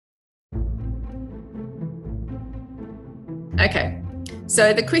Okay,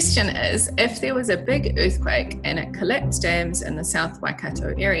 so the question is, if there was a big earthquake and it collapsed dams in the South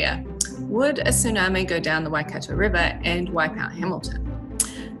Waikato area, would a tsunami go down the Waikato River and wipe out Hamilton?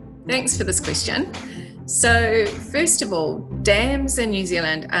 Thanks for this question. So first of all, dams in New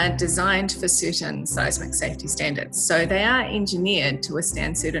Zealand are designed for certain seismic safety standards. So they are engineered to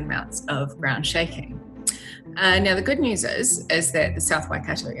withstand certain amounts of ground shaking. Now the good news is that the South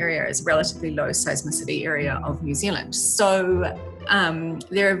Waikato area is a relatively low seismicity area of New Zealand. So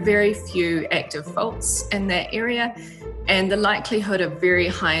there are very few active faults in that area, and the likelihood of very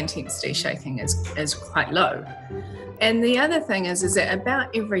high intensity shaking is quite low. And the other thing is that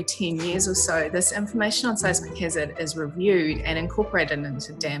about every 10 years or so, this information on seismic hazard is reviewed and incorporated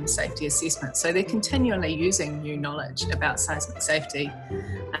into dam safety assessments. So they're continually using new knowledge about seismic safety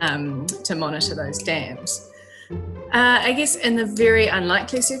to monitor those dams. I guess in the very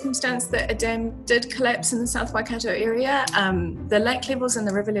unlikely circumstance that a dam did collapse in the South Waikato area, the lake levels and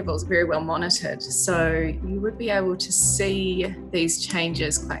the river levels are very well monitored. So you would be able to see these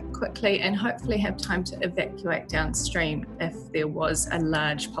changes quite quickly and hopefully have time to evacuate downstream if there was a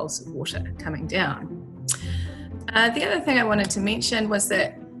large pulse of water coming down. The other thing I wanted to mention was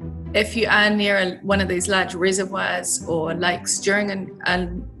that if you are near one of these large reservoirs or lakes during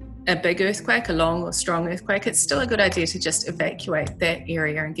a big earthquake, a long or strong earthquake, it's still a good idea to just evacuate that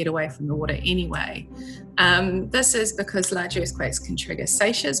area and get away from the water anyway. This is because large earthquakes can trigger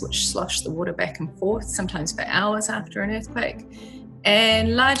seiches, which slosh the water back and forth, sometimes for hours after an earthquake.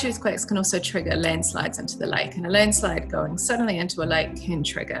 And large earthquakes can also trigger landslides into the lake, and a landslide going suddenly into a lake can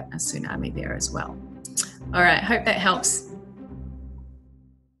trigger a tsunami there as well. All right, hope that helps.